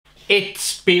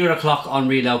It's beer o'clock on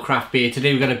Real Ale Craft Beer.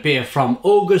 Today we've got a beer from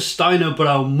Augustiner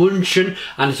München,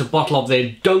 and it's a bottle of their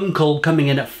Dunkel coming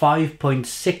in at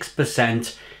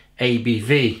 5.6%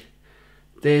 ABV.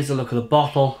 There's a look at the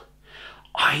bottle.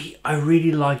 I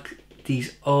really like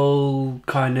these old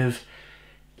kind of,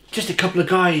 just a couple of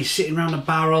guys sitting around a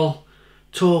barrel,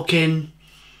 talking,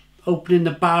 opening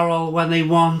the barrel when they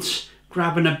want,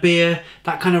 grabbing a beer,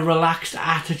 that kind of relaxed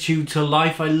attitude to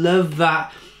life. I love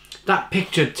that. That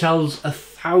picture tells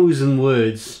 1,000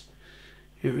 words.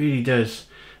 It really does.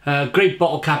 Great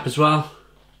bottle cap as well.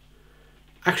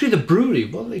 Actually, the brewery,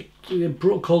 what are they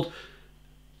called?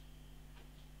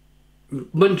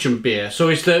 München beer. So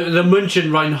it's the München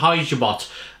Reinheitsgebot,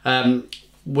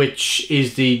 which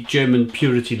is the German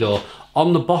purity law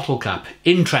on the bottle cap,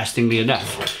 interestingly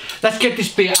enough. Let's get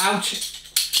this beer out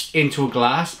into a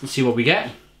glass and see what we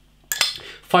get.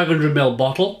 500ml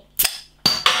bottle.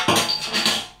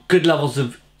 Good levels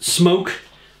of smoke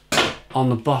on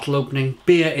the bottle opening.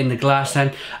 Beer in the glass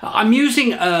then. I'm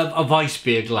using a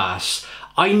Weissbier glass.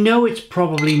 I know it's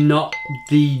probably not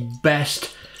the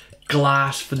best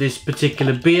glass for this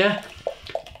particular beer,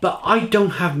 but I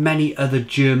don't have many other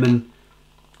German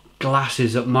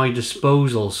glasses at my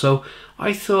disposal, so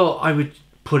I thought I would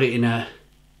put it in a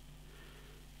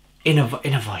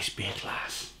Weissbier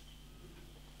glass.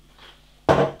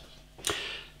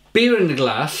 Beer in the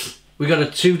glass. We got a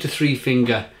 2 to 3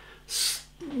 finger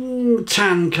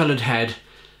tan coloured head.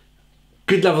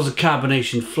 Good levels of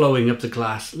carbonation flowing up the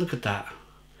glass. Look at that.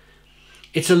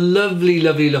 It's a lovely,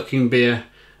 lovely looking beer.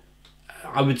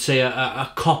 I would say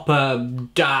a copper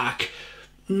dark,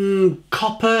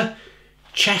 copper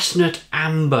chestnut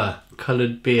amber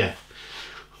coloured beer.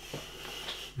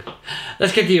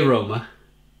 Let's get the aroma.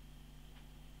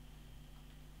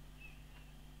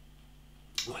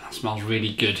 Oh, that smells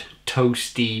really good.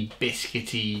 Toasty,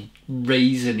 biscuity,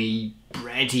 raisiny,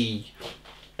 bready.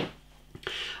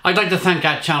 I'd like to thank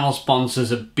our channel sponsors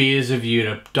at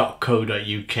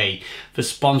beersofeurope.co.uk for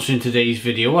sponsoring today's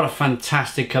video. What a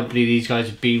fantastic company these guys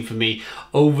have been for me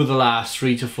over the last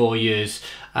 3 to 4 years.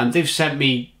 They've sent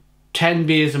me 10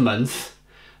 beers a month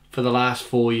for the last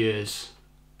 4 years,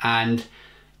 and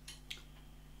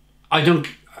I don't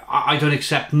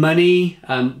accept money.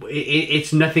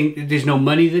 It's nothing. There's no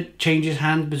money that changes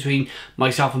hands between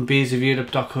myself and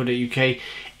beersofeurope.co.uk.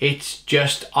 It's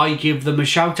just I give them a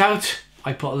shout out.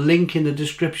 I put a link in the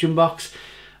description box,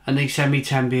 and they send me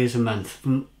 10 beers a month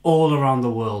from all around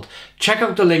the world. Check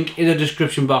out the link in the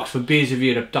description box for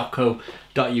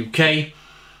beersofeurope.co.uk.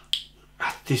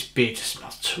 This beer just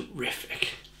smells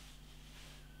terrific.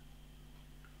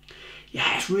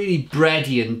 Yeah, it's really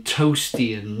bready and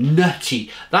toasty and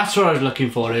nutty. That's what I was looking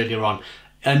for earlier on.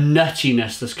 A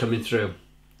nuttiness that's coming through.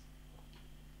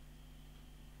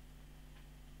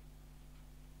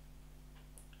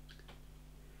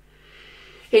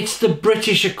 It's the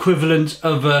British equivalent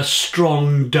of a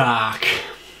strong dark.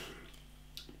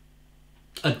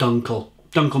 A Dunkel.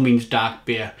 Dunkel means dark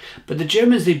beer. But the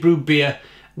Germans, they brew beer,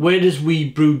 whereas we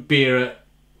brew beer at,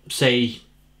 say,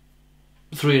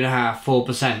 3.5%,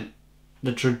 4%.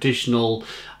 The traditional,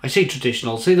 I say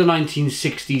traditional, say the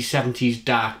 1960s, 70s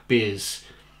dark beers,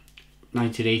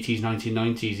 1980s,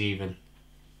 1990s even.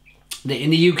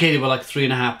 In the UK they were like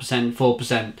 3.5%,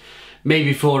 4%,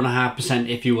 maybe 4.5%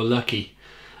 if you were lucky.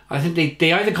 I think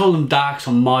they either call them darks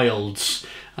or milds.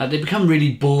 They become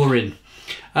really boring.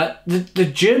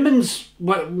 The Germans,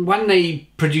 when they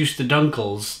produced the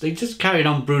Dunkels, they just carried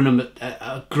on brewing them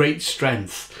at great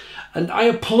strength. And I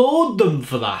applaud them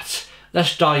for that.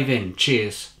 Let's dive in.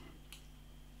 Cheers.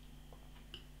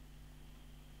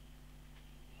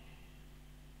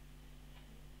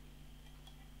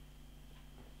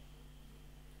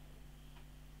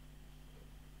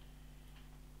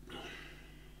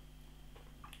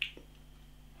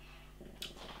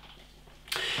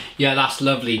 Yeah, that's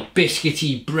lovely.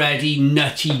 Biscuity, bready,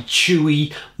 nutty,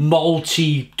 chewy,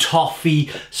 malty, toffee,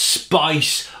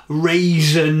 spice,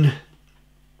 raisin.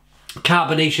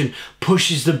 Carbonation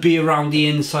pushes the beer around the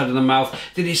inside of the mouth.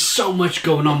 There is so much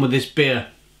going on with this beer.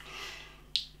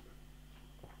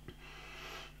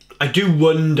 I do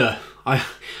wonder. I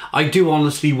do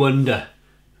honestly wonder.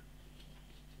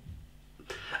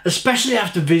 Especially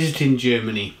after visiting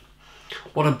Germany.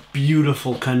 What a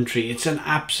beautiful country. It's an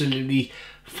absolutely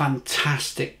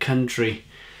fantastic country.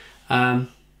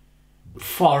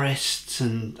 Forests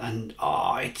and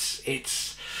oh,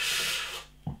 it's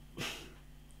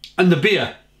and the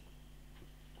beer.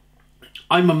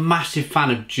 I'm a massive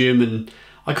fan of German,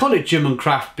 I call it German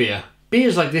craft beer.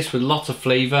 Beers like this with lots of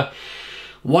flavour,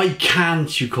 Why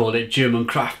can't you call it German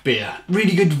craft beer?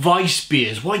 Really good Weiss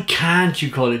beers, why can't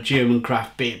you call it German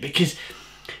craft beer? Because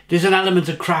there's an element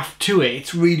of craft to it.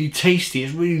 It's really tasty,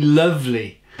 it's really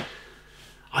lovely.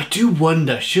 I do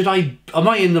wonder, am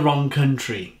I in the wrong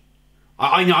country?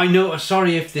 I know,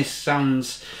 sorry if this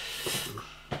sounds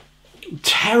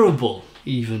terrible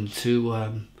even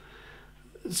to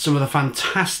some of the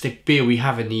fantastic beer we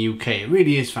have in the UK. It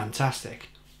really is fantastic.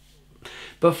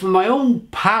 But for my own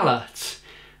palate,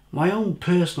 my own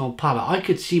personal palate, I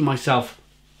could see myself,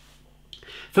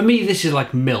 for me this is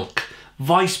like milk.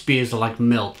 Weiss beers are like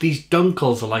milk. These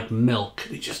Dunkels are like milk.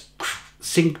 They just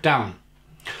sink down.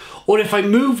 Or if I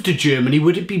moved to Germany,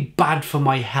 would it be bad for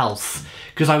my health?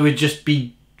 Because I would just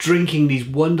be drinking these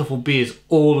wonderful beers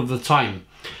all of the time.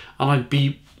 And I'd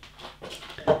be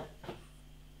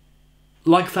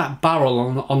like that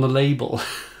barrel on the label.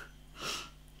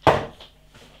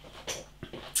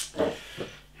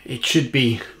 It should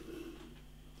be,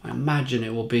 I imagine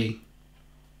it will be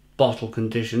bottle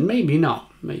condition. Maybe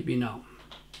not, maybe not.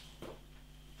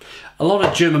 A lot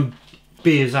of German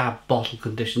beers are bottle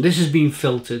conditioned. This has been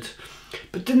filtered,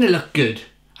 but didn't it look good?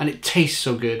 And it tastes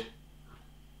so good.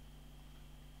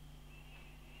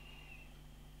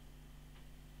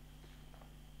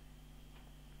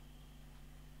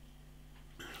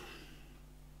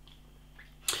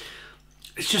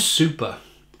 It's just super,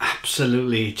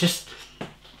 absolutely. Just,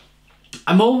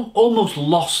 I'm almost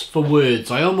lost for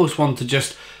words. I almost want to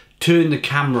just turn the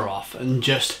camera off and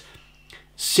just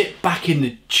sit back in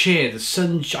the chair. The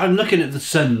sun, I'm looking at the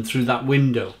sun through that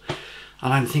window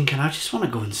and I'm thinking, I just want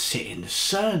to go and sit in the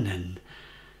sun and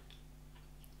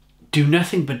do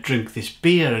nothing but drink this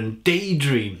beer and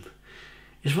daydream.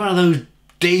 It's one of those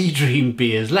daydream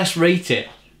beers. Let's rate it.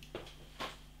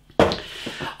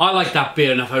 I like that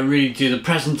beer enough, I really do. The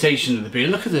presentation of the beer,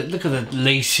 look at the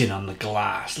lacing on the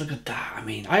glass. Look at that. I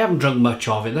mean, I haven't drunk much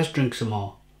of it. Let's drink some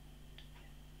more.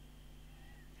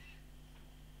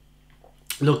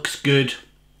 Looks good.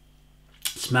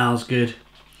 Smells good.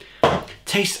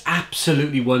 Tastes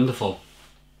absolutely wonderful.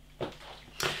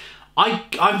 I'm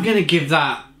gonna give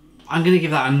that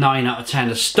a 9 out of 10.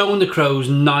 A Stone the Crows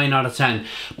 9 out of 10.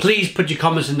 Please put your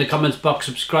comments in the comments box.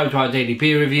 Subscribe to our daily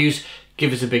beer reviews.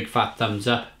 Give us a big fat thumbs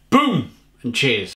up. Boom! And cheers.